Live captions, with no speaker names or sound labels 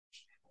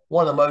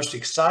one of the most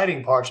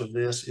exciting parts of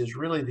this is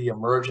really the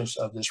emergence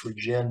of this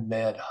Regen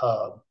Med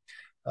hub.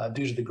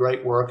 Due to the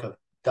great work of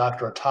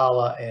Dr.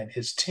 Atala and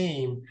his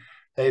team,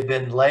 they've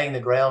been laying the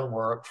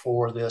groundwork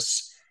for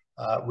this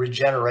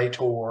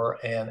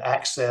regenerator and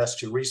access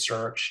to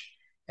research.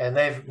 And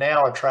they've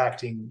now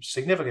attracting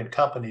significant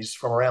companies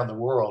from around the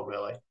world,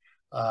 really,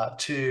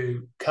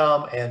 to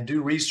come and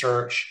do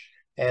research.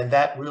 And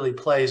that really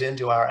plays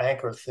into our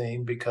anchor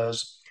theme,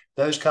 because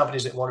those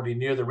companies that want to be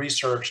near the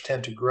research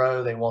tend to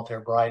grow. They want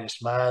their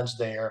brightest minds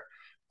there.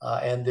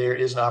 And there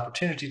is an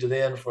opportunity to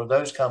then for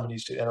those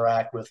companies to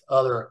interact with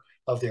other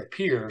of their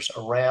peers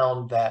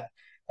around that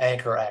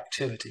anchor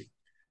activity.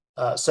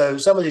 So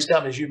some of these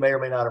companies you may or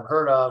may not have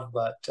heard of,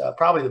 but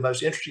probably the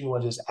most interesting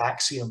one is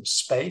Axiom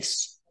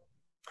Space.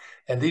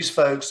 And these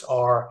folks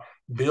are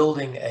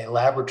building a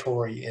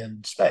laboratory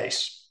in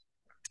space.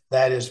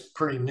 That is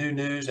pretty new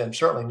news and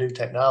certainly new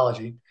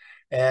technology.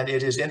 And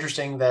it is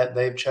interesting that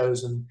they've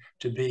chosen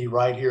to be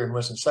right here in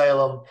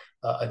Winston-Salem,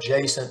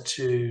 adjacent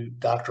to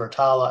Dr.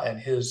 Atala and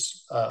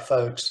his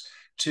folks,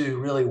 to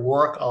really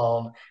work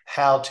on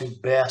how to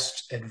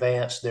best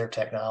advance their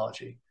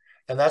technology.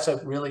 And that's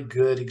a really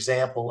good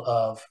example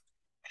of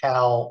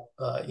how,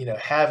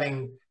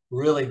 having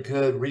really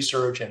good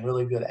research and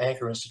really good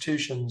anchor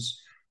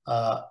institutions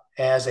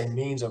as a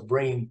means of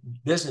bringing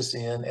business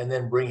in and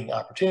then bringing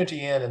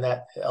opportunity in, and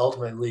that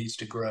ultimately leads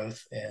to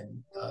growth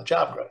and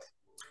job growth.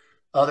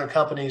 Other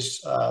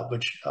companies,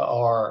 which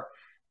are,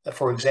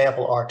 for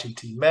example,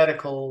 RTT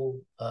Medical,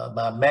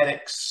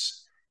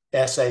 MyMedics,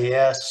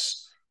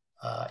 SAS,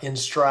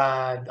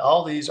 InStride,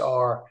 all these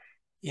are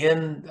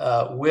in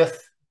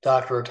with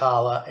Dr.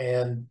 Atala,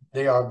 and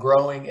they are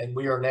growing, and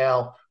we are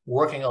now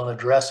working on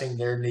addressing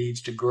their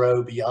needs to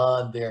grow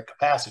beyond their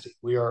capacity.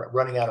 We are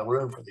running out of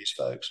room for these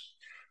folks.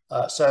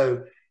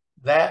 So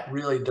that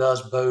really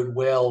does bode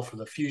well for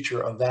the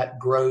future of that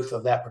growth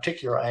of that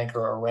particular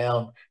anchor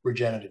around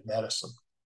regenerative medicine.